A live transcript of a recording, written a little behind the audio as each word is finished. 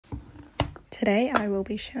Today I will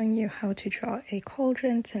be showing you how to draw a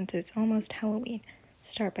cauldron since it's almost Halloween.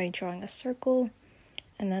 Start by drawing a circle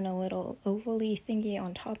and then a little ovally thingy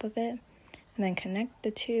on top of it, and then connect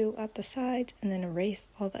the two at the sides and then erase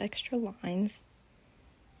all the extra lines.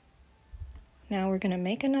 Now we're going to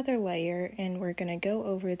make another layer and we're going to go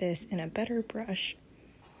over this in a better brush.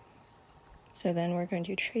 So then we're going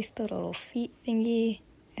to trace the little feet thingy,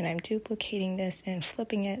 and I'm duplicating this and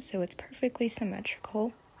flipping it so it's perfectly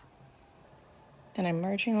symmetrical. Then I'm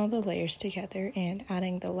merging all the layers together and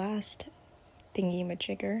adding the last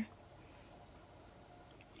thingy-majigger.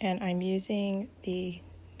 And I'm using the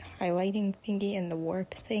highlighting thingy and the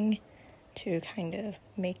warp thing to kind of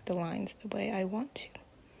make the lines the way I want to.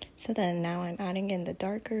 So then now I'm adding in the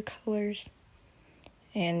darker colors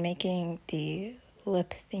and making the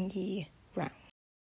lip thingy